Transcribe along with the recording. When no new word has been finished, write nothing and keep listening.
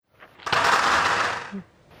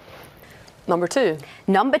Number 2.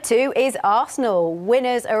 Number 2 is Arsenal,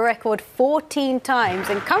 winners a record 14 times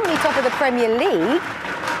and currently top of the Premier League.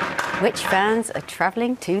 Which fans are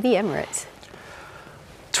travelling to the Emirates?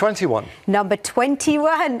 21. Number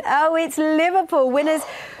 21. Oh, it's Liverpool, winners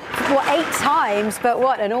for 8 times, but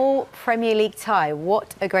what an all Premier League tie.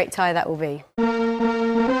 What a great tie that will be.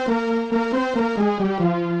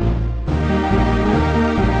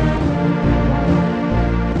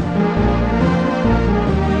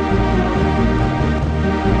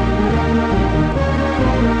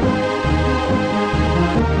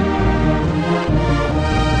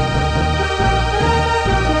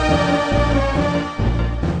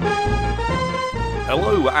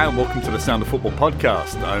 Hello and welcome to the Sound of Football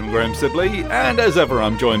podcast. I'm Graham Sibley, and as ever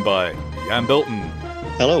I'm joined by Jan Bilton.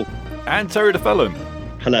 Hello. And Terry DeFellon.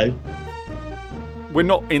 Hello. We're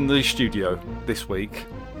not in the studio this week.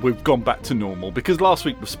 We've gone back to normal because last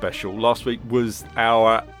week was special. Last week was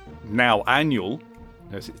our now annual,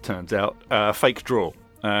 as it turns out, fake draw.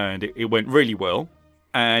 And it went really well.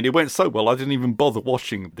 And it went so well I didn't even bother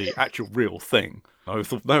watching the actual real thing. I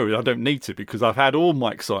thought, no, I don't need to because I've had all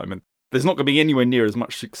my excitement. There's not going to be anywhere near as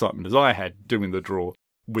much excitement as I had doing the draw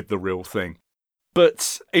with the real thing.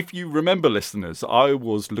 But if you remember, listeners, I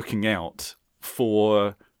was looking out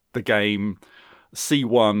for the game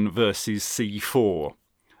C1 versus C4.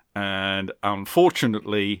 And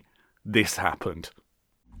unfortunately, this happened.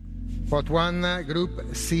 Pot 1,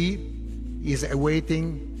 Group C, is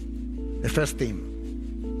awaiting the first team.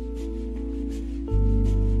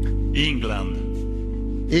 England,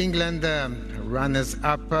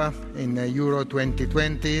 runners-up in Euro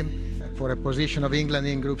 2020. For a position of England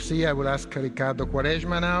in Group C, I will ask Riccardo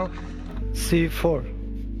Quaresma now. C4.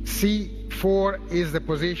 C4 is the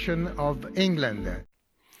position of England.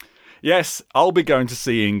 Yes, I'll be going to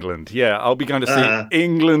see England. Yeah, I'll be going to see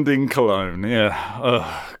England in Cologne. Yeah.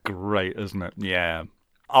 Oh, great, isn't it? Yeah.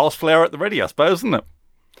 Arse flare at the ready, I suppose, isn't it?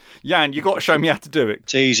 Jan, you got to show me how to do it.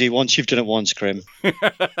 It's easy once you've done it once, Grim.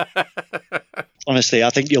 Honestly, I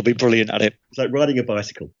think you'll be brilliant at it. It's like riding a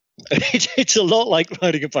bicycle. It's a lot like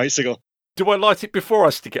riding a bicycle. Do I light it before I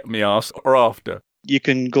stick it in my arse or after? You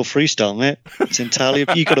can go freestyle, mate. It's entirely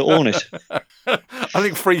you got to own it. I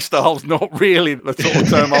think freestyle's not really the sort of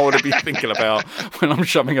term I want to be thinking about when I'm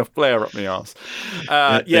shoving a flare up my arse.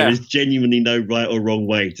 There is genuinely no right or wrong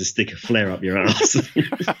way to stick a flare up your arse.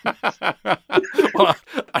 Well,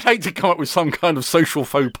 I'd hate to come up with some kind of social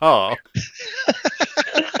faux pas.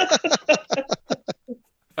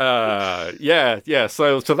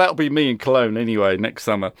 So that'll be me in Cologne anyway next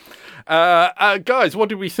summer. Guys, what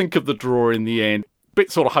did we think of the draw in the end? Bit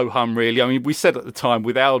sort of ho-hum, really. I mean, we said at the time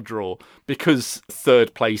with our draw, because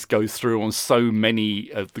third place goes through on so many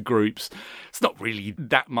of the groups, it's not really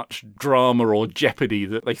that much drama or jeopardy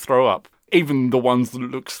that they throw up. Even the ones that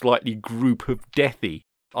look slightly group of deathy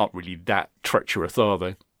aren't really that treacherous, are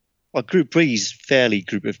they? Well, Group B's fairly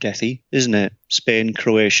group of deathy, isn't it? Spain,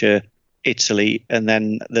 Croatia, Italy, and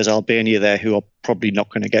then there's Albania there who are probably not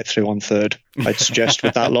going to get through on third, I'd suggest,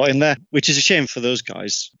 with that lot in there, which is a shame for those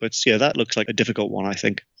guys. But yeah, that looks like a difficult one, I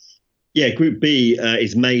think. Yeah, Group B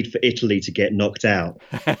is made for Italy to get knocked out,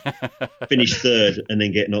 finish third and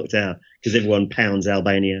then get knocked out because everyone pounds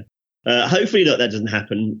Albania. Hopefully that doesn't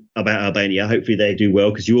happen about Albania. Hopefully they do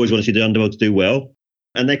well because you always want to see the underdog to do well.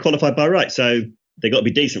 And they qualified by right, so they've got to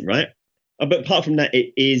be decent, right? But apart from that,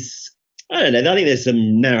 it is... I don't know. I think there's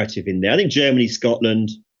some narrative in there. I think Germany,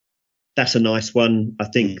 Scotland, that's a nice one. I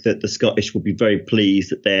think that the Scottish will be very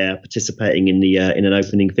pleased that they're participating in an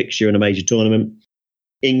opening fixture in a major tournament.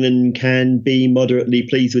 England can be moderately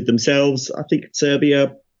pleased with themselves. I think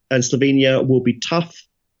Serbia and Slovenia will be tough,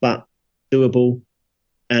 but doable.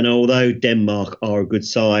 And although Denmark are a good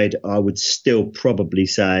side, I would still probably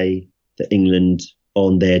say that England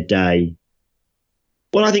on their day.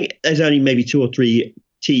 Well, I think there's only maybe 2 or 3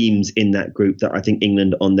 teams in that group that I think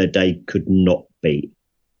England on their day could not beat.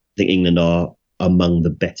 I think England are among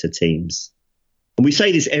the better teams. And we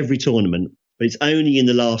say this every tournament, but it's only in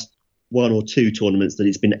the last 1 or 2 tournaments that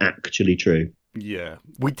it's been actually true. Yeah.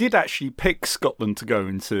 We did actually pick Scotland to go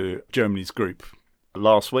into Germany's group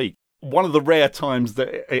last week. One of the rare times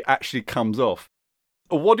that it actually comes off.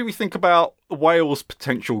 What do we think about Wales'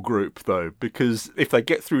 potential group, though? Because if they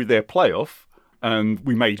get through their playoff, and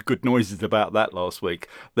we made good noises about that last week,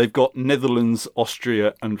 they've got Netherlands,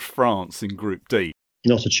 Austria and France in Group D.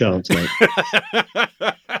 Not a chance, mate.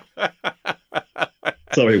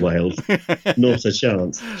 Sorry, Wales. Not a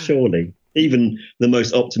chance. Surely. Even the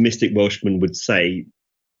most optimistic Welshman would say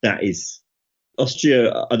that is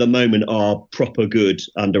Austria at the moment are proper good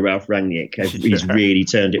under Ralf Rangnick. He's really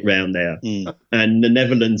turned it round there. And the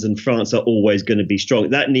Netherlands and France are always going to be strong.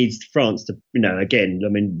 That needs France to,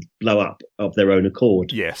 blow up of their own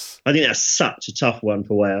accord. Yes. I think that's such a tough one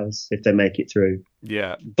for Wales if they make it through.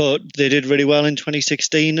 Yeah. But they did really well in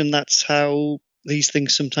 2016, and that's how these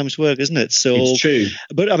things sometimes work, isn't it? So it's true.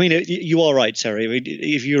 But, you are right, Terry.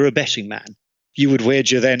 If you're a betting man, you would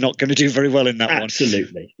wager they're not going to do very well in that one.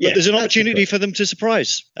 Absolutely. But there's an opportunity for them to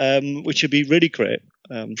surprise, which would be really great.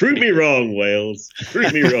 Prove me wrong, Wales.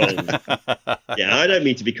 Prove me wrong. Yeah, I don't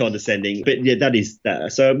mean to be condescending, but yeah, that is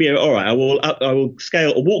that. So all right. I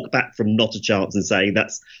will walk back from not a chance and say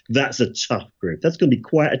that's a tough group. That's going to be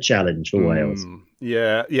quite a challenge for Wales.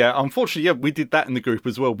 Yeah. Unfortunately, we did that in the group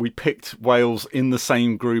as well. We picked Wales in the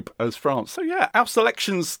same group as France. So yeah, our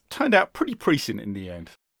selections turned out pretty prescient in the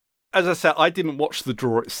end. As I said, I didn't watch the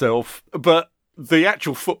draw itself, but the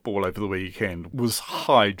actual football over the weekend was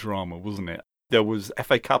high drama, wasn't it? There was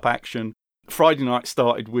FA Cup action. Friday night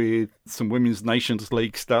started with some Women's Nations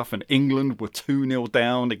League stuff, and England were 2-0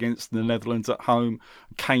 down against the Netherlands at home,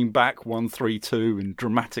 came back 1-3-2 in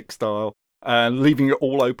dramatic style, leaving it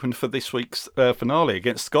all open for this week's finale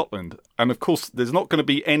against Scotland. And of course, there's not going to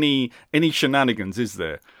be any shenanigans, is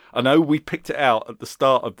there? I know we picked it out at the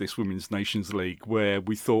start of this Women's Nations League where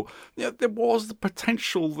we thought there was the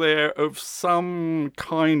potential there of some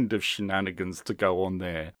kind of shenanigans to go on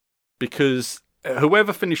there, because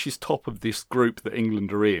whoever finishes top of this group that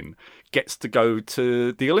England are in gets to go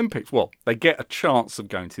to the Olympics. Well, they get a chance of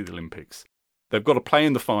going to the Olympics. They've got to play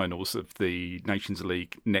in the finals of the Nations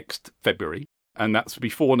League next February, and that's be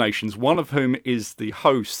 4 nations, one of whom is the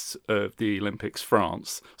hosts of the Olympics,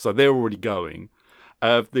 France, so they're already going.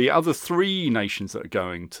 Of the other 3 nations that are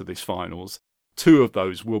going to these finals, 2 of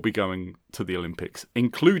those will be going to the Olympics,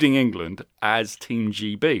 including England as Team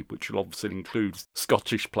GB, which will obviously include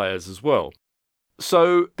Scottish players as well.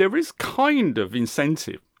 So there is kind of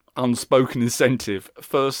incentive, unspoken incentive,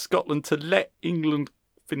 for Scotland to let England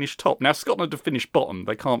finish top. Now, Scotland have finished bottom.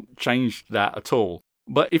 They can't change that at all.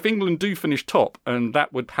 But if England do finish top, and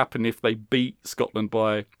that would happen if they beat Scotland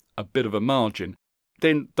by a bit of a margin,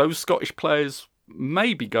 then those Scottish players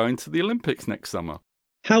may be going to the Olympics next summer.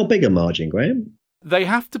 How big a margin, Graham? They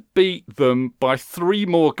have to beat them by 3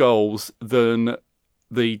 more goals than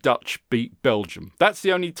the Dutch beat Belgium. That's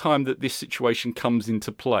the only time that this situation comes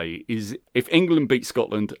into play, is if England beat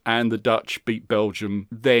Scotland and the Dutch beat Belgium,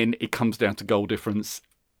 then it comes down to goal difference.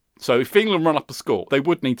 So if England run up a score, they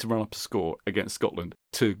would need to run up a score against Scotland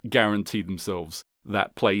to guarantee themselves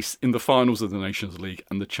that place in the finals of the Nations League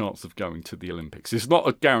and the chance of going to the Olympics. It's not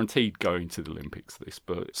a guaranteed going to the Olympics, this,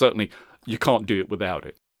 but certainly you can't do it without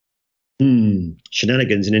it.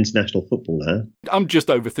 Shenanigans in international football, huh? I'm just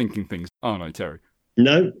overthinking things, aren't I, Terry?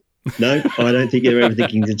 No, I don't think you're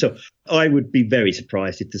overthinking it at all. I would be very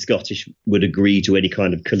surprised if the Scottish would agree to any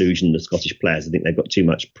kind of collusion of Scottish players. I think they've got too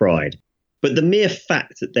much pride. But the mere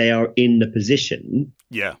fact that they are in the position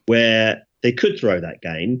where they could throw that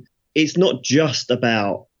game, it's not just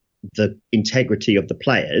about the integrity of the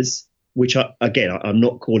players, which, I'm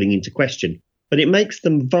not calling into question, but it makes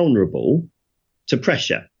them vulnerable to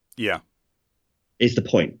pressure. Yeah. Is the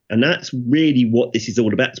point. And that's really what this is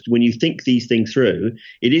all about. When you think these things through,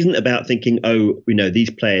 it isn't about thinking,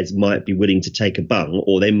 these players might be willing to take a bung,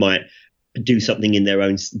 or they might do something in their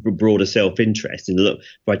own broader self-interest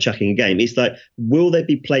by chucking a game. It's like, will they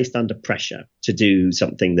be placed under pressure to do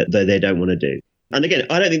something that they don't want to do? And again,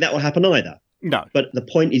 I don't think that will happen either. No. But the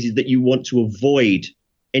point is that you want to avoid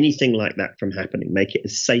anything like that from happening. Make it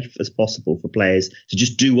as safe as possible for players to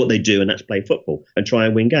just do what they do, and that's play football and try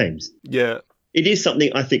and win games. Yeah. It is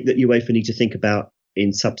something I think that UEFA need to think about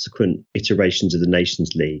in subsequent iterations of the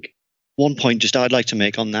Nations League. One point just I'd like to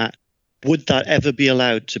make on that. Would that ever be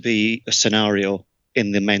allowed to be a scenario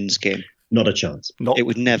in the men's game? Not a chance. It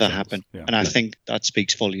would never happen. Yeah. And I think that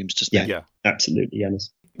speaks volumes, doesn't it? Yeah. Absolutely,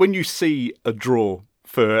 Yannis. When you see a draw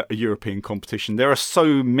for a European competition, there are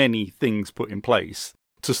so many things put in place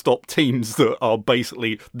to stop teams that are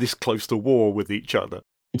basically this close to war with each other,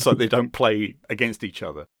 so they don't play against each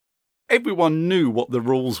other. Everyone knew what the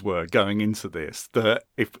rules were going into this, that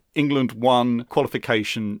if England won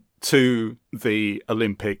qualification to the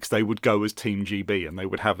Olympics, they would go as Team GB, and they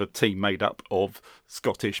would have a team made up of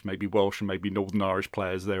Scottish, maybe Welsh and maybe Northern Irish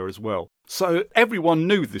players there as well. So everyone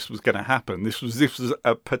knew this was going to happen. This was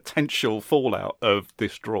a potential fallout of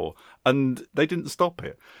this draw, and they didn't stop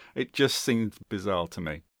it. It just seemed bizarre to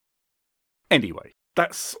me. Anyway,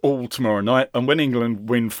 that's all tomorrow night, and when England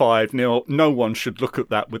win 5-0, no one should look at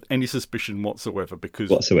that with any suspicion whatsoever,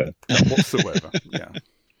 because... Whatsoever. Whatsoever, yeah.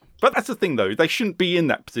 But that's the thing, though. They shouldn't be in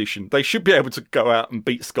that position. They should be able to go out and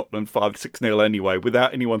beat Scotland 5-6-0 anyway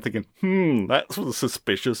without anyone thinking, that's sort of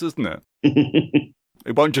suspicious, isn't it?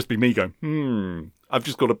 It won't just be me going, I've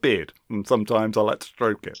just got a beard, and sometimes I like to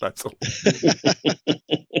stroke it, that's all.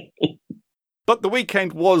 But the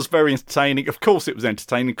weekend was very entertaining. Of course it was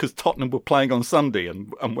entertaining because Tottenham were playing on Sunday,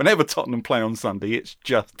 and whenever Tottenham play on Sunday, it's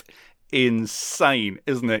just insane,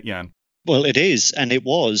 isn't it, Jan? Well, it is, and it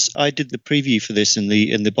was. I did the preview for this in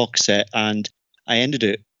the box set, and I ended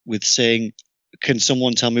it with saying, can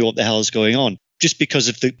someone tell me what the hell is going on? Just because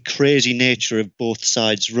of the crazy nature of both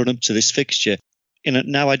sides run up to this fixture.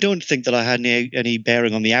 Now, I don't think that I had any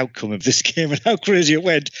bearing on the outcome of this game and how crazy it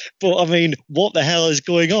went. But, I mean, what the hell is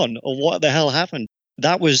going on? Or what the hell happened?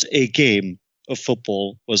 That was a game of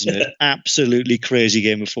football, wasn't it? Absolutely crazy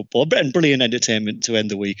game of football. And brilliant entertainment to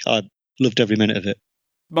end the week. I loved every minute of it.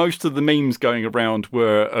 Most of the memes going around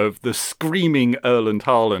were of the screaming Erland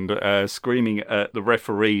Haaland screaming at the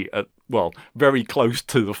referee very close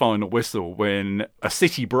to the final whistle when a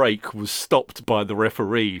City break was stopped by the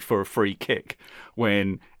referee for a free kick,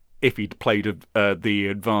 when if he'd played the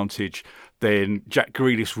advantage, then Jack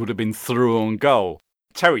Grealish would have been through on goal.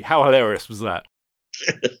 Terry, how hilarious was that?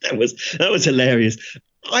 That was hilarious.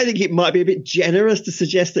 I think it might be a bit generous to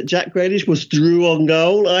suggest that Jack Grealish was through on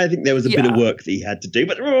goal. I think there was a bit of work that he had to do,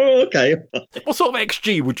 but okay. What sort of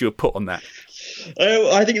XG would you have put on that?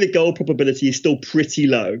 I think the goal probability is still pretty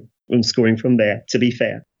low when scoring from there, to be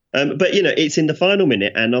fair. But, it's in the final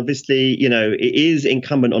minute, and obviously, it is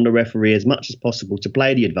incumbent on the referee as much as possible to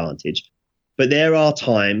play the advantage. But there are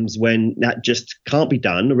times when that just can't be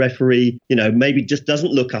done. The referee, maybe just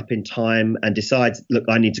doesn't look up in time and decides, look,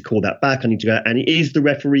 I need to call that back. I need to go. And it is the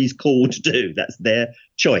referee's call to do. That's their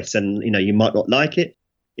choice. And, you might not like it.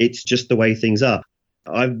 It's just the way things are.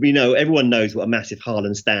 Everyone knows what a massive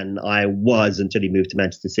Haaland stan I was until he moved to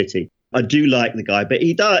Manchester City. I do like the guy, but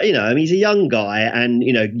he does, he's a young guy, and,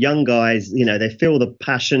 young guys, they feel the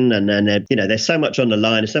passion, and there's so much on the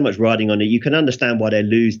line, there's so much riding on it. You can understand why they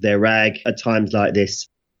lose their rag at times like this.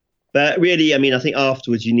 But really, I think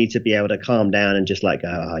afterwards you need to be able to calm down and just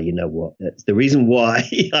go, you know what? That's the reason why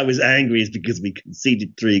I was angry is because we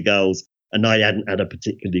conceded 3 goals and I hadn't had a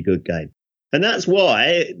particularly good game. And that's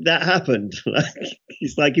why that happened.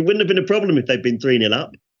 It's like it wouldn't have been a problem if they'd been 3-0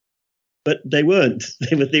 up. But they weren't.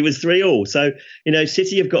 It was 3-3. So,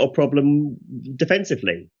 City have got a problem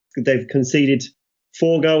defensively. They've conceded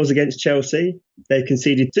 4 goals against Chelsea. They've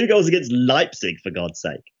conceded 2 goals against Leipzig, for God's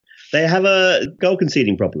sake. They have a goal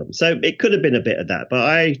conceding problem. So it could have been a bit of that. But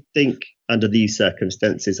I think under these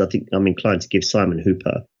circumstances, I'm inclined to give Simon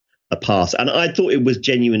Hooper a pass. And I thought it was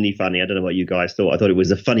genuinely funny. I don't know what you guys thought. I thought it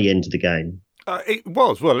was a funny end to the game. It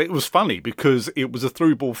was. Well, it was funny because it was a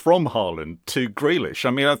through ball from Haaland to Grealish.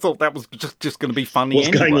 I thought that was just going to be funny What's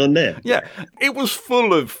anyway. going on there? Yeah. It was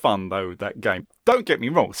full of fun, though, that game. Don't get me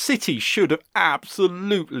wrong. City should have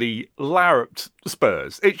absolutely larruped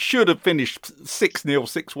Spurs. It should have finished 6-0,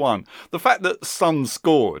 6-1. The fact that Son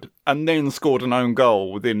scored and then scored an own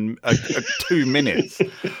goal within 2 minutes.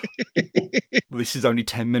 This is only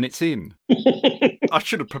 10 minutes in. I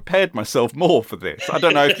should have prepared myself more for this. I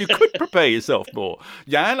don't know if you could prepare yourself more.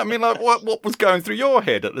 Jan, what was going through your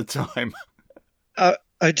head at the time?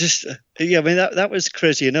 That was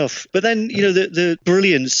crazy enough. But then, the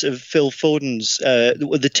brilliance of Phil Foden's,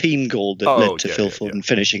 the team goal that led to Phil Foden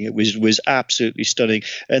finishing it was absolutely stunning.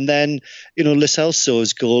 And then, Lo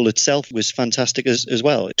Celso's goal itself was fantastic as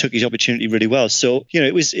well. It took his opportunity really well. So,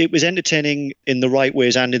 it was entertaining in the right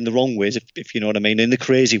ways and in the wrong ways, if you know what I mean, in the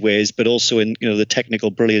crazy ways, but also in, the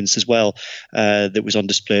technical brilliance as well that was on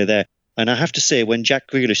display there. And I have to say, when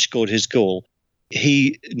Jack Grealish scored his goal,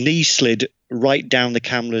 he knee slid right down the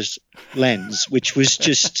camera's lens, which was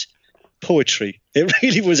just poetry. It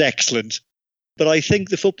really was excellent. But I think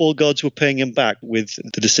the football gods were paying him back with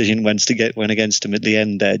the decision went against him at the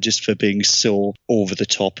end there, just for being so over the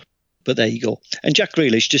top. But there you go. And Jack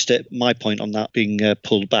Grealish, just at my point on that being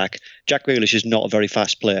pulled back, Jack Grealish is not a very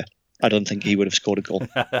fast player. I don't think he would have scored a goal.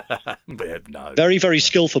 No. Very, very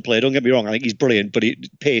skillful player. Don't get me wrong. I think he's brilliant, but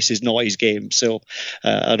pace is not his game. So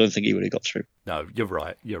I don't think he would have got through. No, you're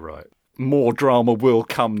right. More drama will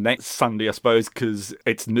come next Sunday, I suppose, because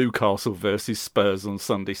it's Newcastle versus Spurs on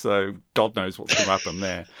Sunday. So God knows what's going to happen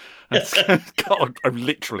there. God,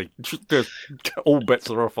 literally, just all bets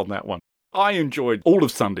are off on that one. I enjoyed all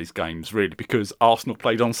of Sunday's games, really, because Arsenal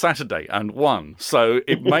played on Saturday and won. So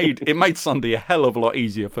it made Sunday a hell of a lot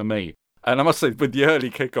easier for me. And I must say, with the early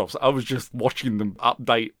kickoffs, I was just watching them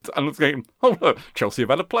update and I was going, oh, look, Chelsea have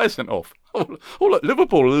had a player sent off. Oh, look,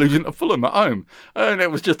 Liverpool are losing to Fulham at home. And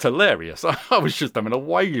it was just hilarious. I was just having a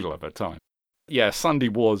whale of a time. Yeah, Sunday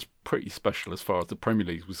was pretty special as far as the Premier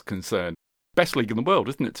League was concerned. Best league in the world,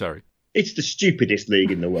 isn't it, Terry? It's the stupidest league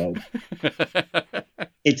in the world.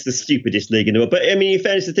 It's the stupidest league in the world. But, I mean, in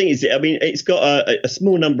fairness, the thing is, I mean, it's got a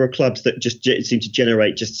small number of clubs that just seem to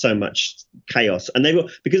generate just so much chaos. And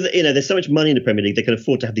because, there's so much money in the Premier League, they can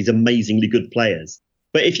afford to have these amazingly good players.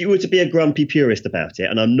 But if you were to be a grumpy purist about it,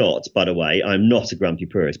 and I'm not, by the way, I'm not a grumpy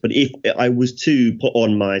purist, but if I was to put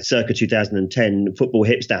on my circa 2010 football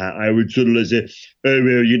hipster hat, I would sort of say, oh,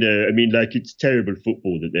 well, it's terrible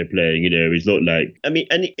football that they're playing, it's not like,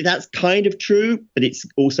 and that's kind of true, but it's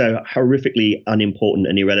also horrifically unimportant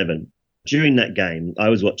and irrelevant. During that game, I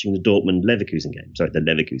was watching the Dortmund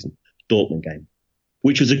game,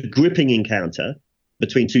 which was a gripping encounter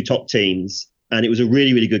between two top teams. And it was a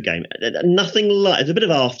really, really good game. Nothing like, it's a bit of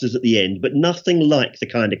afters at the end, but nothing like the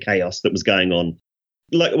kind of chaos that was going on.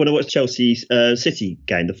 Like when I watched Chelsea City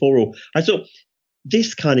game, the 4-4, I thought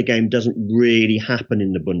this kind of game doesn't really happen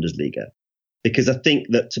in the Bundesliga. Because I think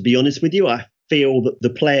that, to be honest with you, I feel that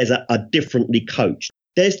the players are differently coached.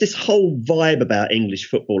 There's this whole vibe about English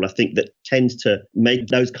football, I think, that tends to make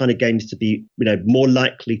those kind of games to be, more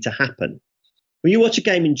likely to happen. When you watch a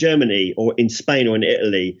game in Germany or in Spain or in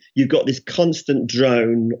Italy, you've got this constant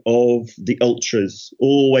drone of the ultras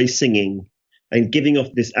always singing and giving off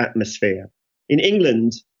this atmosphere. In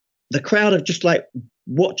England, the crowd are just like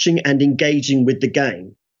watching and engaging with the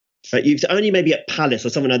game. But it's only maybe at Palace or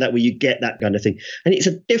something like that where you get that kind of thing. And it's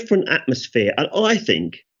a different atmosphere. And I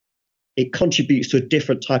think it contributes to a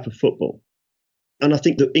different type of football. And I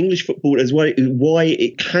think that English football is why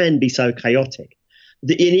it can be so chaotic. And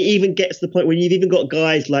it even gets to the point where you've even got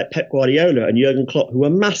guys like Pep Guardiola and Jurgen Klopp, who are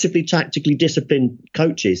massively tactically disciplined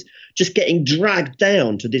coaches, just getting dragged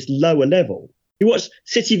down to this lower level. You watch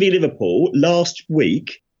City v Liverpool last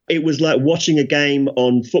week. It was like watching a game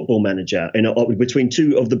on Football Manager between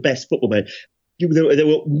two of the best football managers. They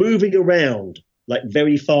were moving around like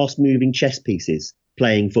very fast-moving chess pieces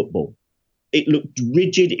playing football. It looked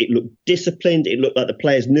rigid. It looked disciplined. It looked like the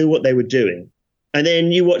players knew what they were doing. And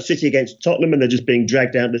then you watch City against Tottenham and they're just being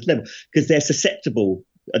dragged down to this level because they're susceptible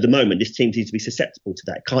at the moment. This team seems to be susceptible to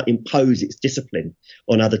that. It can't impose its discipline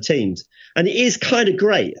on other teams. And it is kind of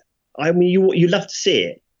great. I mean, you love to see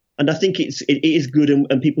it. And I think it is good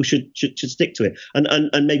and people should stick to it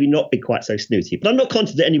and maybe not be quite so snooty. But I'm not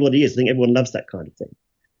confident that anybody is. I think everyone loves that kind of thing.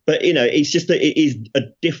 But, it's just that it is a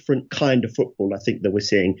different kind of football, I think, that we're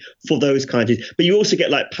seeing for those kinds of. But you also get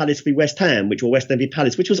like Palace v West Ham, or West Ham v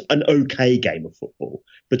Palace, which was an okay game of football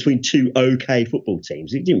between two okay football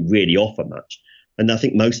teams. It didn't really offer much. And I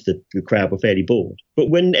think most of the crowd were fairly bored. But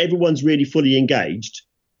when everyone's really fully engaged,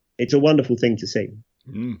 it's a wonderful thing to see.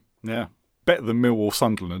 Yeah. Better than Millwall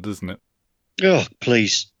Sunderland, isn't it? Oh,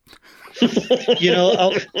 please. I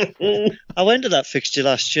went to that fixture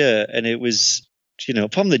last year and it was.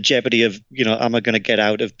 From the jeopardy of, am I going to get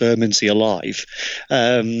out of Bermondsey alive?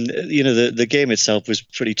 The game itself was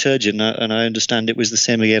pretty turgid, and I understand it was the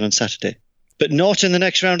same again on Saturday. But not in the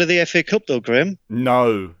next round of the FA Cup, though, Graham.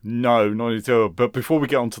 No, not at all. But before we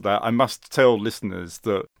get on to that, I must tell listeners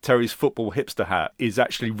that Terry's football hipster hat is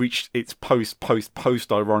actually reached its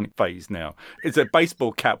post-ironic phase now. It's a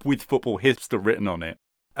baseball cap with football hipster written on it.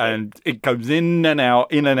 And it goes in and out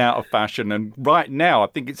of fashion. And right now, I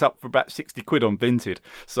think it's up for about 60 quid on Vinted.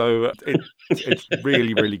 So it's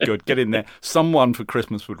really, really good. Get in there. Someone for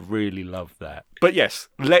Christmas would really love that. But yes,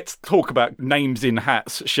 let's talk about names in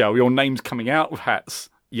hats, shall we? Or names coming out of hats,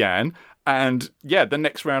 Jan. And yeah, the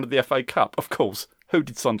next round of the FA Cup, of course. Who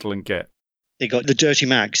did Sunderland get? They got the Dirty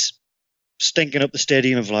Mags. Stinking up the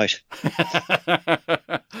Stadium of Light.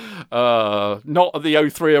 Not at the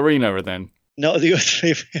O3 Arena, then. Not the other,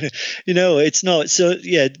 it's not. So,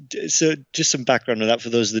 so just some background on that for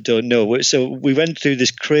those that don't know. So we went through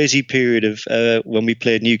this crazy period of when we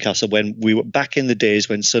played Newcastle, when we were back in the days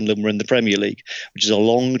when Sunderland were in the Premier League, which is a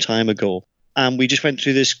long time ago. And we just went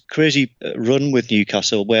through this crazy run with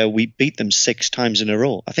Newcastle where we beat them 6 times in a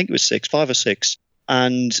row. I think it was 5 or 6.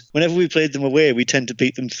 And whenever we played them away, we tend to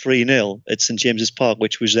beat them 3-0 at St James's Park,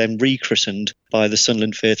 which was then rechristened by the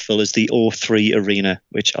Sunderland faithful as the O3 Arena,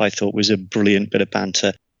 which I thought was a brilliant bit of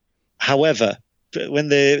banter. However, when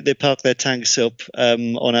they park their tanks up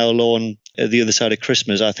on our lawn the other side of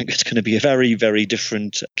Christmas, I think it's going to be a very, very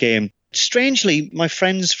different game. Strangely, my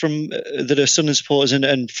friends from that are Sunderland supporters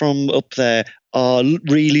and from up there are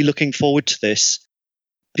really looking forward to this.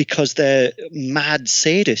 Because they're mad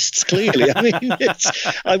sadists, clearly. I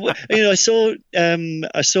mean,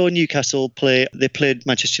 I saw Newcastle play. They played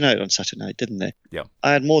Manchester United on Saturday night, didn't they? Yeah.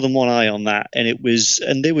 I had more than one eye on that, and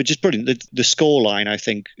they were just brilliant. The scoreline, I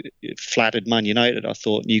think, flattered Man United. I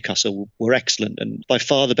thought Newcastle were excellent and by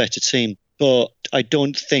far the better team. but I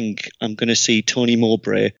don't think I'm going to see Tony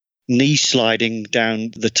Mowbray knee sliding down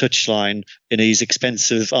the touchline in his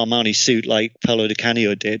expensive Armani suit like Paolo Di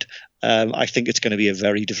Canio did. I think it's going to be a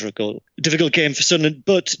very difficult game for Sunderland.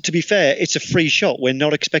 But to be fair, it's a free shot. We're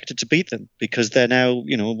not expected to beat them because they're now,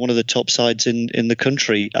 one of the top sides in the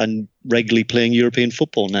country and regularly playing European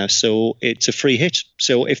football now. So it's a free hit.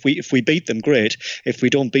 So if we beat them, great. If we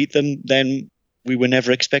don't beat them, then we were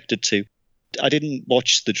never expected to. I didn't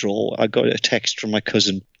watch the draw. I got a text from my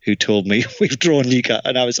cousin who told me we've drawn Liga,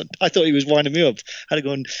 and I thought he was winding me up. I had to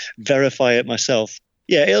go and verify it myself.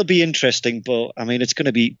 Yeah, it'll be interesting, but I mean, it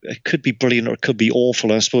could be brilliant or it could be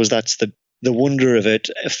awful. I suppose that's the wonder of it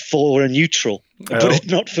for a neutral, but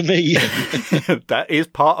not for me. That is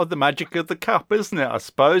part of the magic of the Cup, isn't it? I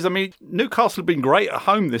suppose. I mean, Newcastle have been great at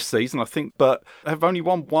home this season, I think, but have only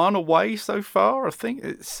won one away so far. I think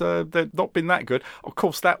they've not been that good. Of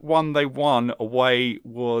course, that one they won away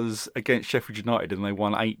was against Sheffield United, and they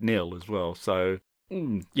won 8-0 as well. So.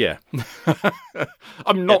 Yeah.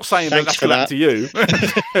 I'm not saying that's for that to you.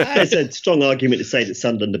 It's a strong argument to say that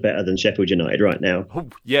Sunderland are better than Sheffield United right now. Oh,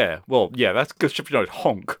 yeah. Well, yeah, that's because Sheffield United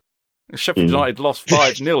honk. Sheffield United lost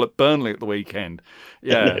 5-0 at Burnley at the weekend.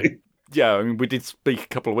 Yeah. Yeah, I mean, we did speak a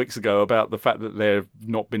couple of weeks ago about the fact that there have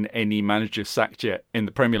not been any managers sacked yet in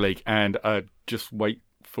the Premier League, and just wait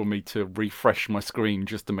for me to refresh my screen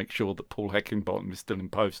just to make sure that Paul Heckingbottom is still in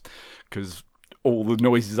post, because all the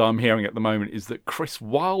noises I'm hearing at the moment is that Chris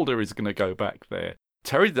Wilder is going to go back there.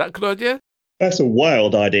 Terry, is that a good idea? That's a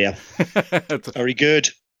wild idea. Very good.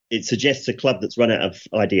 It suggests a club that's run out of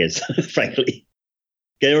ideas, frankly.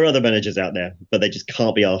 There are other managers out there, but they just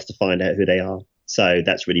can't be asked to find out who they are. So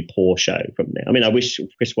that's really poor show from there. I mean, I wish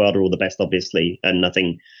Chris Wilder all the best, obviously, and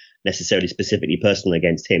nothing necessarily specifically personal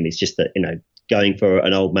against him. It's just that, going for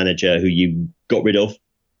an old manager who you got rid of,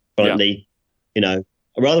 finally,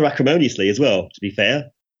 rather acrimoniously as well, to be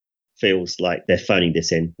fair, feels like they're phoning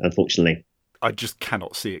this in, unfortunately. I just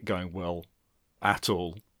cannot see it going well at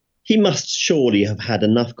all. He must surely have had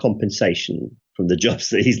enough compensation from the jobs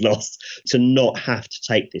that he's lost to not have to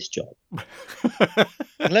take this job.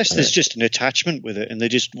 Unless there's just an attachment with it and they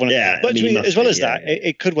just want to... Yeah, but as well as that,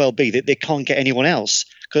 it could well be that they can't get anyone else.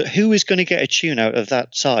 Who is going to get a tune out of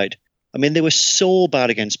that side? I mean, they were so bad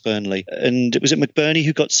against Burnley. And was it McBurney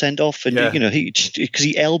who got sent off? And, because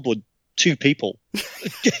he elbowed two people.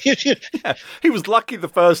 Yeah, he was lucky the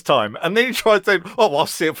first time. And then he tried saying, I'll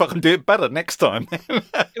see if I can do it better next time.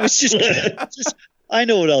 It was just I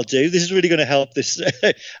know what I'll do. This is really going to help this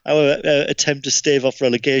our attempt to stave off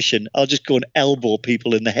relegation. I'll just go and elbow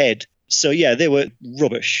people in the head. So, yeah, they were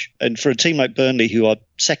rubbish. And for a team like Burnley, who are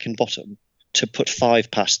second bottom, to put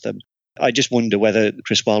 5 past them, I just wonder whether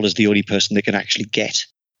Chris Wilder's the only person they can actually get.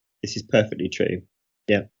 This is perfectly true.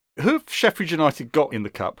 Yeah. Who have Sheffield United got in the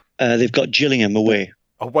Cup? They've got Gillingham away.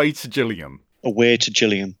 Away to Gillingham. Away to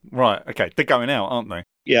Gillingham. Right, okay. They're going out, aren't they?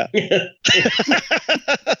 Yeah.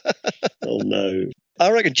 Oh, no.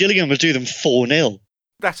 I reckon Gillingham will do them 4-0.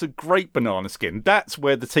 That's a great banana skin. That's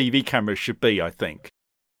where the TV cameras should be, I think.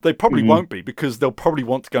 They probably won't be, because they'll probably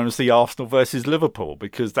want to go and see Arsenal versus Liverpool,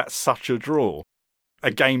 because that's such a draw. A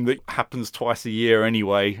game that happens twice a year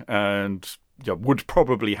anyway, and would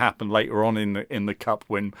probably happen later on in the Cup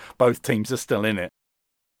when both teams are still in it.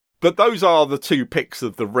 But those are the two picks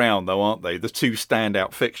of the round, though, aren't they? The two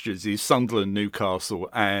standout fixtures is Sunderland, Newcastle,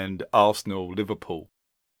 and Arsenal, Liverpool.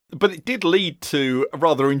 But it did lead to a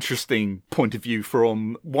rather interesting point of view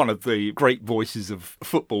from one of the great voices of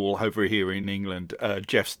football over here in England,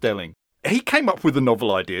 Jeff Stelling. He came up with a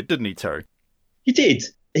novel idea, didn't he, Terry? He did.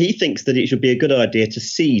 He thinks that it should be a good idea to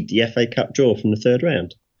seed the FA Cup draw from the third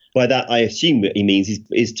round. By that, I assume what he means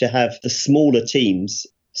is to have the smaller teams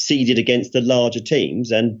seeded against the larger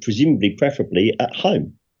teams, and presumably, preferably, at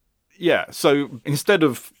home. Yeah, so instead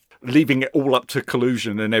of leaving it all up to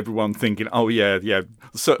collusion and everyone thinking,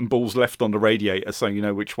 certain balls left on the radiator so you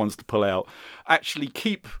know which ones to pull out, actually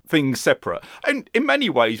keep things separate. And in many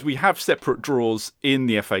ways, we have separate draws in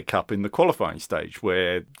the FA Cup in the qualifying stage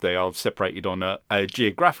where they are separated on a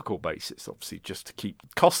geographical basis, obviously just to keep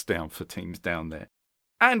costs down for teams down there.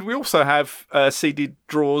 And we also have seeded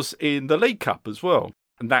draws in the League Cup as well.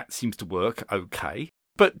 And that seems to work okay.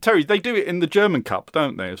 But Terry, they do it in the German Cup,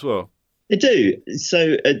 don't they, as well? They do.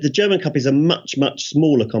 So the German Cup is a much, much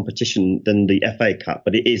smaller competition than the FA Cup,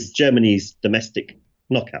 but it is Germany's domestic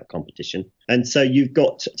knockout competition. And so you've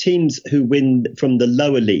got teams who win from the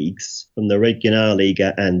lower leagues, from the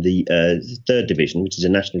Regionalliga and the third division, which is a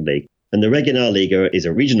national league. And the Regionalliga is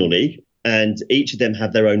a regional league, and each of them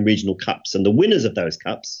have their own regional cups. And the winners of those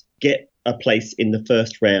cups get a place in the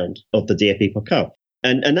first round of the DFB Pokal.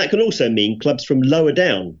 And that can also mean clubs from lower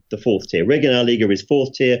down the fourth tier. Regionalliga is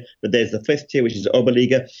fourth tier, but there's the fifth tier, which is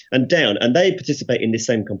Oberliga, and down. And they participate in this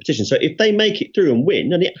same competition. So if they make it through and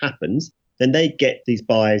win, and it happens, then they get these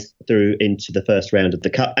buys through into the first round of the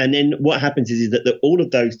cup. And then what happens is that all of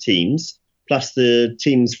those teams, plus the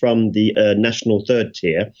teams from the national third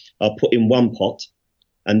tier, are put in one pot,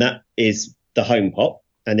 and that is the home pot.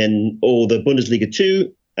 And then all the Bundesliga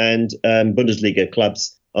 2 and Bundesliga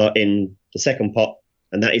clubs are in the second pot,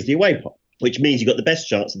 and that is the away pot, which means you've got the best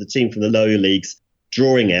chance of the team from the lower leagues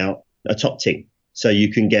drawing out a top team. So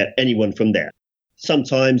you can get anyone from there.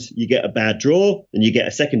 Sometimes you get a bad draw and you get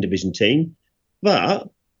a second division team. But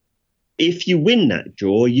if you win that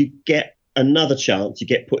draw, you get another chance. You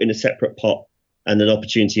get put in a separate pot and an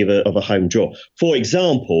opportunity of a home draw. For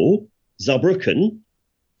example, Saarbrücken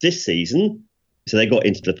this season, so they got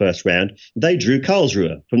into the first round, they drew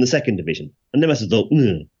Karlsruhe from the second division. And they must have thought,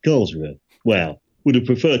 Karlsruhe, well, would have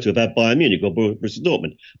preferred to have had Bayern Munich or Borussia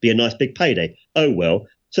Dortmund. Be a nice big payday. Oh, well.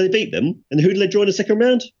 So they beat them. And who did they draw in the second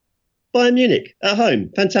round? Bayern Munich at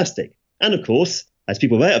home. Fantastic. And of course, as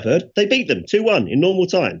people may have heard, they beat them 2-1 in normal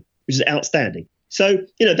time, which is outstanding. So,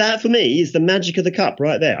 that for me is the magic of the cup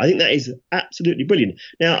right there. I think that is absolutely brilliant.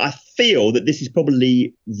 Now, I feel that this is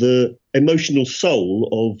probably the emotional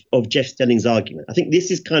soul of Jeff Stelling's argument. I think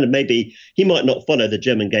this is kind of maybe, he might not follow the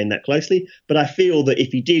German game that closely, but I feel that if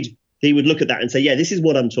he did, he would look at that and say, yeah, this is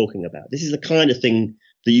what I'm talking about. This is the kind of thing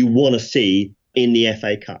that you want to see in the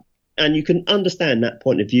FA Cup. And you can understand that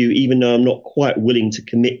point of view, even though I'm not quite willing to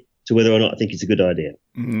commit to whether or not I think it's a good idea.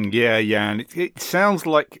 Yeah. And it sounds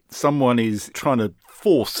like someone is trying to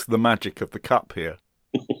force the magic of the cup here.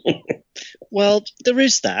 Well, there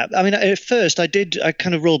is that. I mean, at first I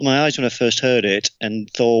kind of rolled my eyes when I first heard it and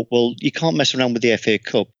thought, well, you can't mess around with the FA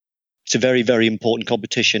Cup. It's a very, very important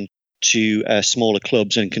competition to smaller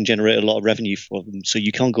clubs and can generate a lot of revenue for them. So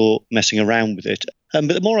you can't go messing around with it. But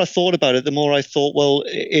the more I thought about it, the more I thought, well,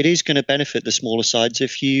 it is going to benefit the smaller sides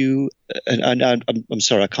if you, and I'm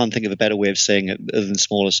sorry, I can't think of a better way of saying it other than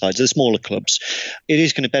smaller sides, the smaller clubs. It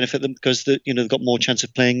is going to benefit them because they've got more chance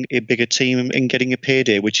of playing a bigger team and getting a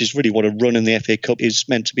payday, which is really what a run in the FA Cup is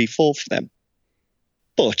meant to be for them.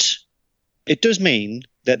 But it does mean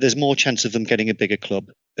that there's more chance of them getting a bigger club,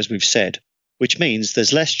 as we've said, which means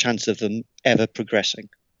there's less chance of them ever progressing,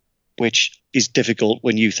 which is difficult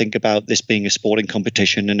when you think about this being a sporting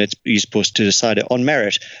competition and you're supposed to decide it on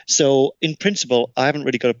merit. So in principle, I haven't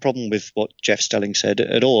really got a problem with what Jeff Stelling said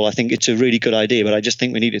at all. I think it's a really good idea, but I just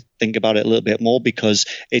think we need to think about it a little bit more because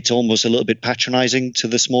it's almost a little bit patronizing to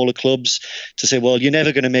the smaller clubs to say, well, you're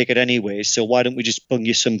never going to make it anyway, so why don't we just bung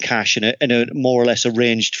you some cash in a more or less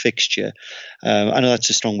arranged fixture? I know that's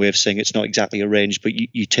a strong way of saying it's not exactly arranged, but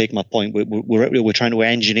you take my point. We're trying to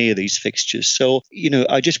engineer these fixtures. So,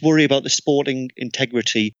 I just worry about the sporting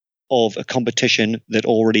integrity of a competition that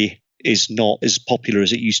already is not as popular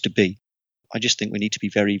as it used to be. I just think we need to be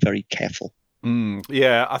very, very careful.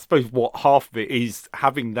 Yeah, I suppose what half of it is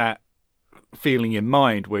having that feeling in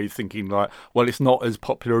mind where you're thinking like, well, it's not as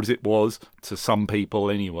popular as it was to some people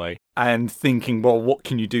anyway, and thinking, well, what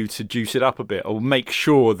can you do to juice it up a bit or make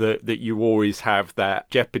sure that you always have that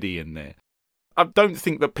jeopardy in there? I don't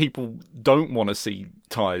think that people don't want to see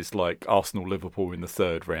ties like Arsenal-Liverpool in the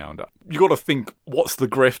third round. You've got to think, what's the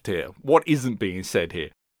grift here? What isn't being said here?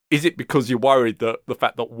 Is it because you're worried that the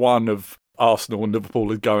fact that one of Arsenal and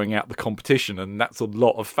Liverpool is going out the competition, and that's a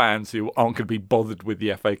lot of fans who aren't going to be bothered with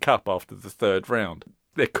the FA Cup after the third round?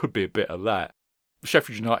 There could be a bit of that.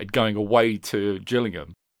 Sheffield United going away to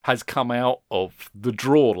Gillingham has come out of the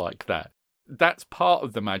draw like that. That's part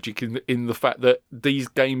of the magic in the fact that these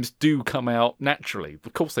games do come out naturally.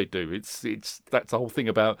 Of course they do. It's that's the whole thing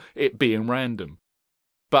about it being random.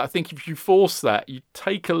 But I think if you force that, you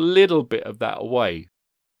take a little bit of that away.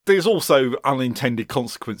 There's also unintended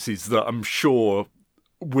consequences that I'm sure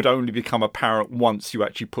would only become apparent once you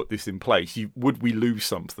actually put this in place. Would we lose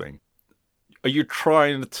something? Are you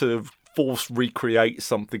trying to force recreate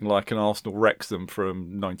something like an Arsenal Wrexham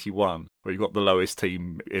from 91, where you've got the lowest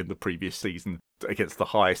team in the previous season against the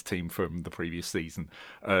highest team from the previous season,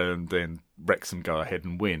 and then Wrexham go ahead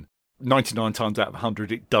and win? 99 times out of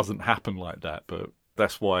 100, it doesn't happen like that, but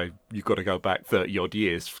that's why you've got to go back 30-odd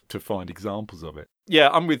years to find examples of it. Yeah,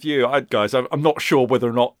 I'm with you, guys. I'm not sure whether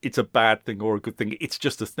or not it's a bad thing or a good thing. It's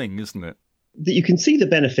just a thing, isn't it? That you can see the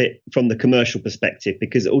benefit from the commercial perspective,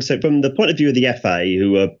 because also from the point of view of the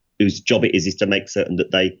FA, whose job it is to make certain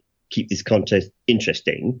that they keep this contest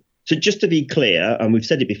interesting. So just to be clear, and we've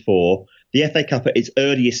said it before, the FA Cup at its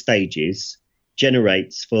earliest stages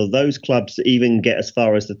generates, for those clubs that even get as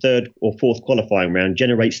far as the third or fourth qualifying round,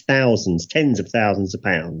 generates thousands, tens of thousands of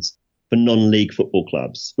pounds. for non-league football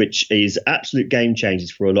clubs, which is absolute game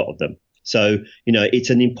changers for a lot of them. So,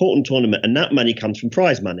 it's an important tournament, and that money comes from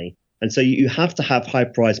prize money. And so you have to have high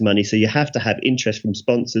prize money. So you have to have interest from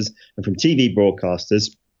sponsors and from TV broadcasters,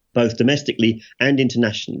 both domestically and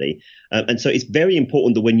internationally. And so it's very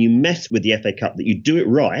important that when you mess with the FA Cup, that you do it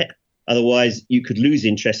right. Otherwise, you could lose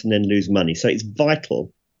interest and then lose money. So it's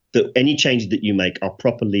vital that any changes that you make are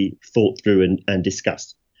properly thought through and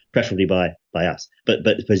discussed, preferably by us, but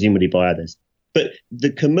presumably by others. But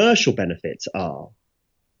the commercial benefits are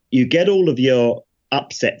you get all of your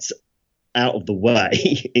upsets out of the way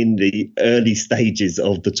in the early stages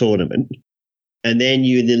of the tournament. And then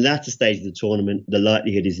in the latter stage of the tournament, the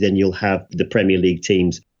likelihood is then you'll have the Premier League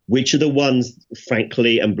teams, which are the ones,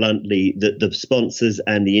 frankly and bluntly, that the sponsors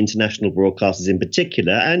and the international broadcasters in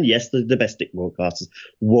particular, and yes, the domestic broadcasters,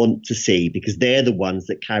 want to see, because they're the ones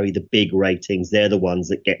that carry the big ratings. They're the ones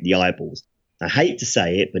that get the eyeballs. I hate to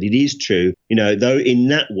say it, but it is true. Though in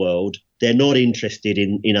that world, they're not interested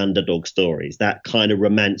in underdog stories. That kind of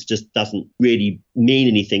romance just doesn't really mean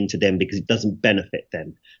anything to them because it doesn't benefit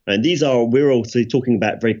them. And we're also talking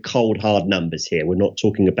about very cold, hard numbers here. We're not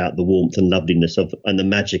talking about the warmth and loveliness and the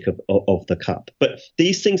magic of the cup. But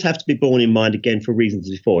these things have to be borne in mind again for reasons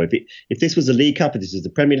before. If this was a League Cup, if this was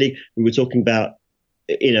the Premier League, we were talking about,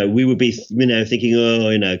 we would be,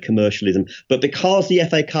 thinking, commercialism. But because the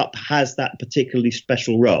FA Cup has that particularly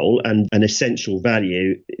special role and an essential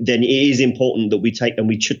value, then it is important that we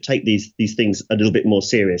should take these things a little bit more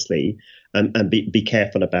seriously and be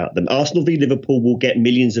careful about them. Arsenal v Liverpool will get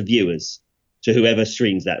millions of viewers to whoever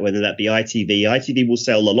streams that, whether that be ITV. ITV will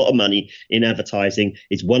sell a lot of money in advertising.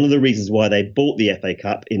 It's one of the reasons why they bought the FA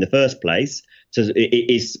Cup in the first place. So it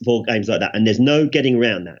is for games like that. And there's no getting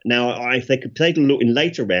around that. Now, if they could take a look in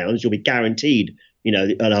later rounds, you'll be guaranteed,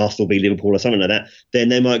 an Arsenal v Liverpool or something like that. Then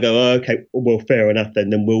they might go, oh, okay, well, fair enough.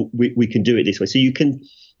 Then we can do it this way. So you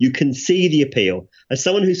can see the appeal. As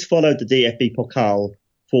someone who's followed the DFB Pokal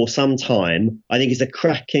for some time, I think it's a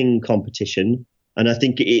cracking competition. And I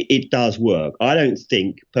think it does work. I don't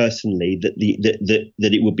think personally that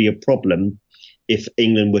that it would be a problem if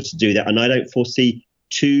England were to do that. And I don't foresee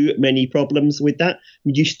too many problems with that.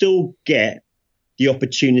 You still get the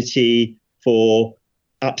opportunity for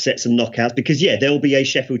upsets and knockouts because, there will be a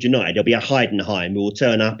Sheffield United, there'll be a Heidenheim who will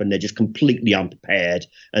turn up and they're just completely unprepared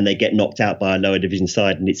and they get knocked out by a lower division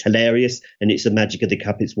side, and it's hilarious and it's the magic of the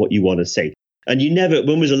cup. It's what you want to see. And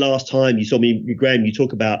when was the last time you saw me, Graham, you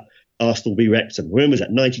talk about Arsenal v Wrexham? When was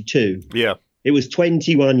that? 92? Yeah. It was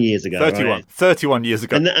 21 years ago. 31 years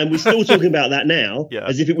ago. And we're still talking about that now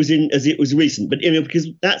as if it was recent. But because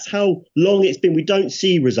that's how long it's been. We don't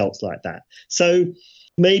see results like that. So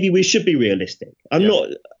maybe we should be realistic. I'm not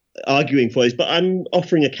arguing for this, but I'm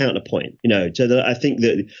offering a counterpoint, so that I think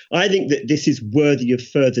that this is worthy of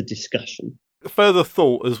further discussion. Further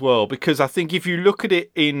thought as well, because I think if you look at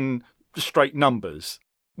it in straight numbers,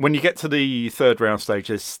 when you get to the third round stage,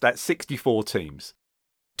 that's 64 teams.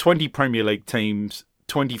 20 Premier League teams,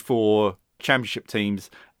 24 Championship teams,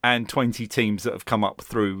 and 20 teams that have come up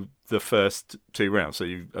through the first two rounds. So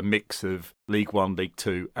a mix of League One, League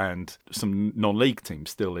Two, and some non-league teams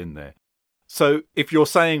still in there. So if you're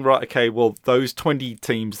saying, right, okay, well, those 20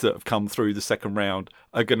 teams that have come through the second round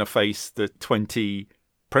are going to face the 20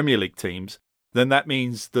 Premier League teams, then that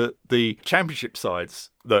means that the Championship sides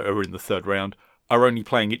that are in the third round are only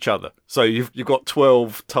playing each other. So you've got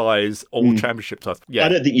 12 ties, all Championship ties. Yeah. I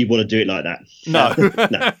don't think you'd want to do it like that. No.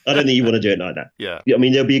 No, I don't think you want to do it like that. Yeah. I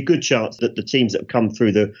mean, there'll be a good chance that the teams that have come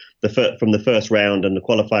through from the first round and the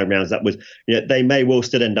qualifying rounds, they may well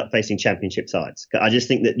still end up facing Championship sides. I just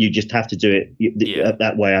think that you just have to do it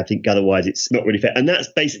that way. I think otherwise it's not really fair. And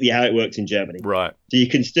that's basically how it works in Germany. Right. So you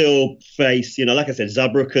can still face, like I said,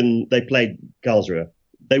 Saarbrücken, they played Karlsruhe.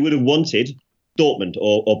 They would have wanted Dortmund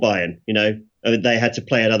or Bayern, they had to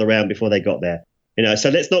play another round before they got there. So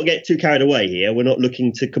let's not get too carried away here. We're not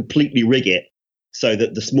looking to completely rig it so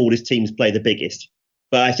that the smallest teams play the biggest.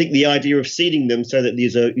 But I think the idea of seeding them so that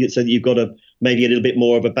you've got maybe a little bit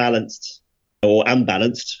more of a balanced or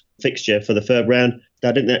unbalanced fixture for the third round,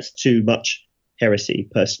 I think that's too much heresy,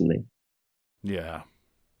 personally. Yeah.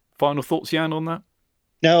 Final thoughts, Jan, on that?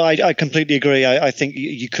 No, I completely agree. I think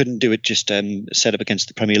you couldn't do it just set up against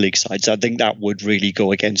the Premier League sides. I think that would really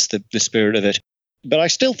go against the spirit of it. But I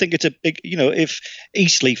still think it's a big, if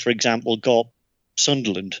Eastleigh, for example, got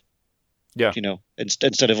Sunderland,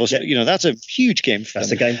 instead of us, that's a huge game for them.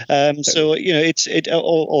 That's a game. So,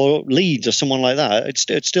 or Leeds or someone like that,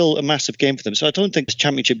 it's still a massive game for them. So I don't think this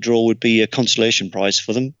Championship draw would be a consolation prize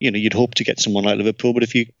for them. You'd hope to get someone like Liverpool, but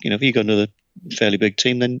if you go to the fairly big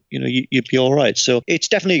team, then you'd be all right. So it's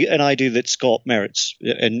definitely an idea that's got merits,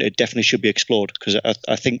 and it definitely should be explored, because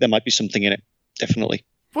I think there might be something in it. Definitely.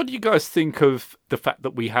 What do you guys think of the fact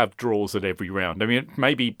that we have draws at every round? I mean,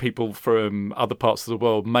 maybe people from other parts of the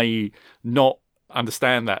world may not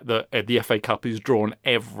understand that the FA Cup is drawn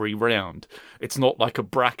every round. It's not like a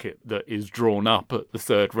bracket that is drawn up at the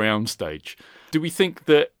third round stage. Do we think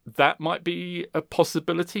that might be a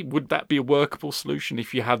possibility? Would that be a workable solution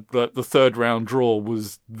if you had the third round draw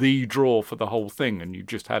was the draw for the whole thing and you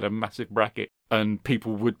just had a massive bracket and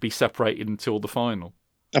people would be separated until the final?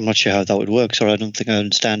 I'm not sure how that would work. Sorry, I don't think I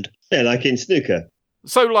understand. Yeah, like in snooker.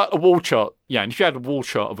 So like a wall chart. Yeah, and if you had a wall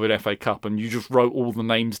chart of an FA Cup and you just wrote all the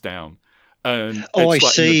names down. And I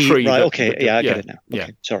see. Right. Okay. Yeah, I get it now. Okay. Yeah.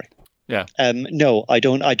 Sorry. Yeah. No, I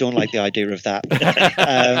don't like the idea of that. Because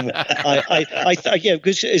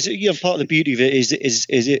part of the beauty of it is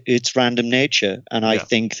its random nature, and I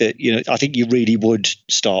think that I think you really would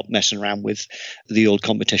start messing around with the old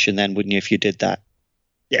competition then, wouldn't you, if you did that?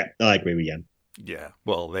 Yeah, I agree with you. Yeah,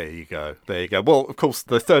 well, there you go. Well, of course,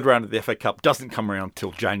 the third round of the FA Cup doesn't come around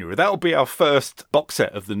till January. That'll be our first box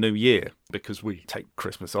set of the new year because we take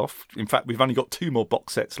Christmas off. In fact, we've only got 2 more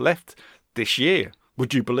box sets left this year.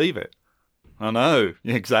 Would you believe it? I know,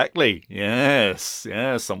 exactly. Yes,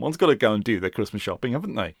 someone's got to go and do their Christmas shopping,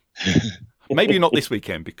 haven't they? Maybe not this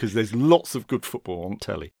weekend because there's lots of good football on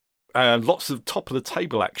telly. Lots of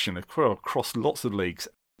top-of-the-table action across lots of leagues.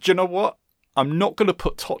 Do you know what? I'm not going to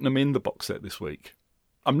put Tottenham in the box set this week.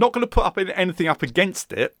 I'm not going to put anything up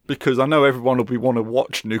against it because I know everyone will want to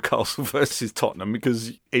watch Newcastle versus Tottenham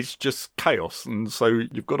because it's just chaos, and so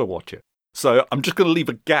you've got to watch it. So I'm just going to leave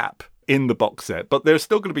a gap in the box set, but there's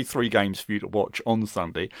still going to be 3 games for you to watch on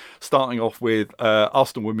Sunday, starting off with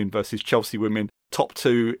Arsenal women versus Chelsea women, top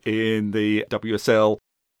 2 in the WSL.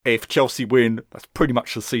 If Chelsea win, that's pretty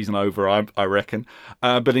much the season over, I reckon.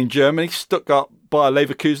 But in Germany, Stuttgart by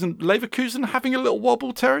Leverkusen. Leverkusen having a little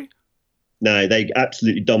wobble, Terry? No, they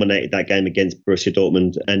absolutely dominated that game against Borussia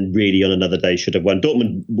Dortmund and really on another day should have won.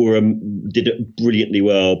 Dortmund did it brilliantly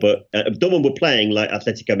well, but Dortmund were playing like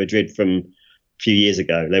Atletico Madrid from a few years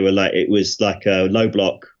ago. It was like a low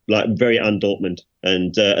block, like very un-Dortmund,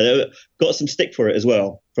 and got some stick for it as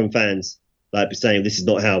well from fans. Like saying this is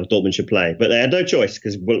not how Dortmund should play. But they had no choice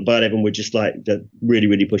because Bayern Evan were just like really,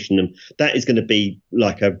 really pushing them. That is going to be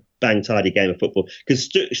like a bang-tidy game of football because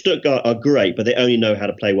Stuttgart are great, but they only know how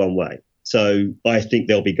to play one way. So I think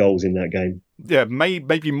there'll be goals in that game. Yeah,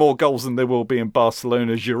 maybe more goals than there will be in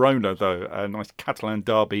Barcelona-Girona, though. A nice Catalan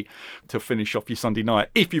derby to finish off your Sunday night,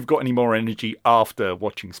 if you've got any more energy after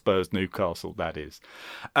watching Spurs-Newcastle, that is.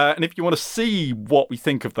 And if you want to see what we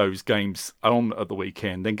think of those games on at the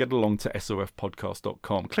weekend, then get along to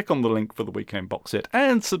sofpodcast.com. Click on the link for the weekend box set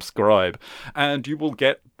and subscribe, and you will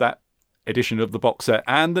get that edition of the box set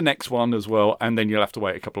and the next one as well, and then you'll have to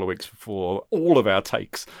wait a couple of weeks for all of our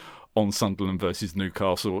takes on Sunderland versus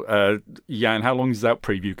Newcastle. Jan, how long is that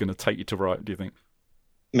preview going to take you to write, do you think?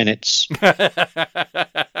 Minutes.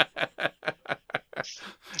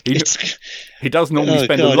 He does normally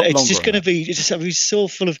spend a lot longer. It's just going to be so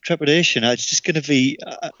full of trepidation. It's just going to be,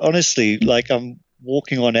 honestly, like I'm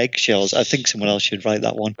walking on eggshells. I think someone else should write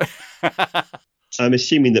that one. I'm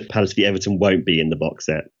assuming that Palace v Everton won't be in the box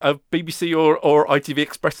set. BBC or ITV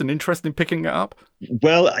expressed an interest in picking it up?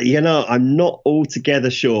 Well, I'm not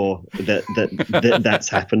altogether sure that's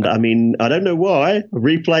happened. I mean, I don't know why. A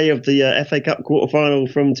replay of the FA Cup quarter-final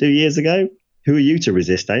from 2 years ago? Who are you to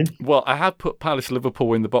resist, eh? Well, I have put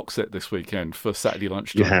Palace-Liverpool in the box set this weekend for Saturday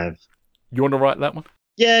lunchtime. You have. You want to write that one?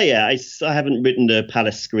 Yeah. I haven't written a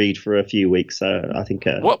Palace screed for a few weeks, so I think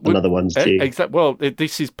another one's due. Exactly. Well,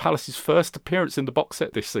 this is Palace's first appearance in the box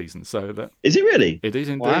set this season, so that is it really? It is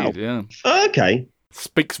indeed. Wow. Yeah. Oh, okay.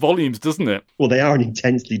 Speaks volumes, doesn't it? Well, they are an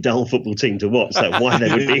intensely dull football team to watch, so why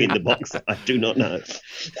they would be in the box set, I do not know.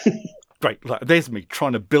 Great. There's me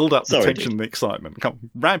trying to build up the tension and the excitement.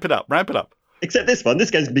 Come, ramp it up. Except this one.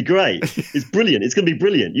 This game's going to be great. It's brilliant. It's going to be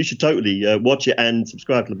brilliant. You should totally watch it and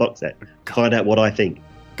subscribe to the box set. Find out what I think.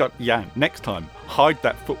 God, yeah, next time, hide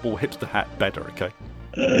that football hipster hat better, okay?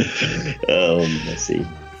 Messy.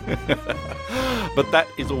 But that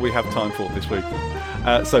is all we have time for this week.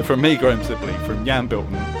 So from me, Graham Sibley, from Jan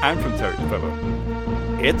Bilton, and from Terry Feather,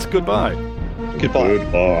 it's goodbye.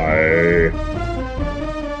 Goodbye.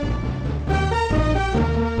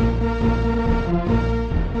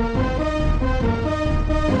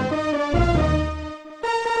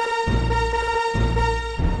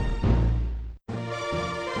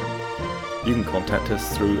 You can contact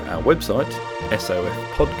us through our website,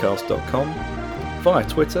 sofpodcast.com, via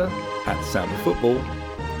Twitter @soundoffootball,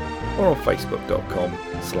 or on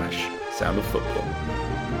facebook.com/soundoffootball. Sound of Football.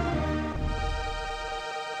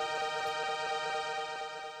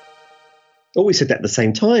 Oh, we said that at the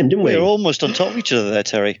same time, didn't we? We're almost on top of each other there,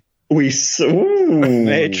 Terry.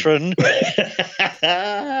 Matron.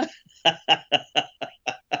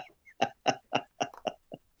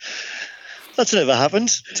 That's never happened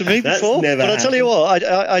to me That's before. never But I tell you what,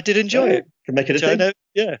 I did enjoy it. Can make it a So I thing. know-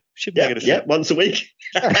 yeah, should make it a thing. Yeah, once a week.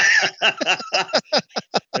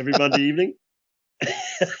 Every Monday evening.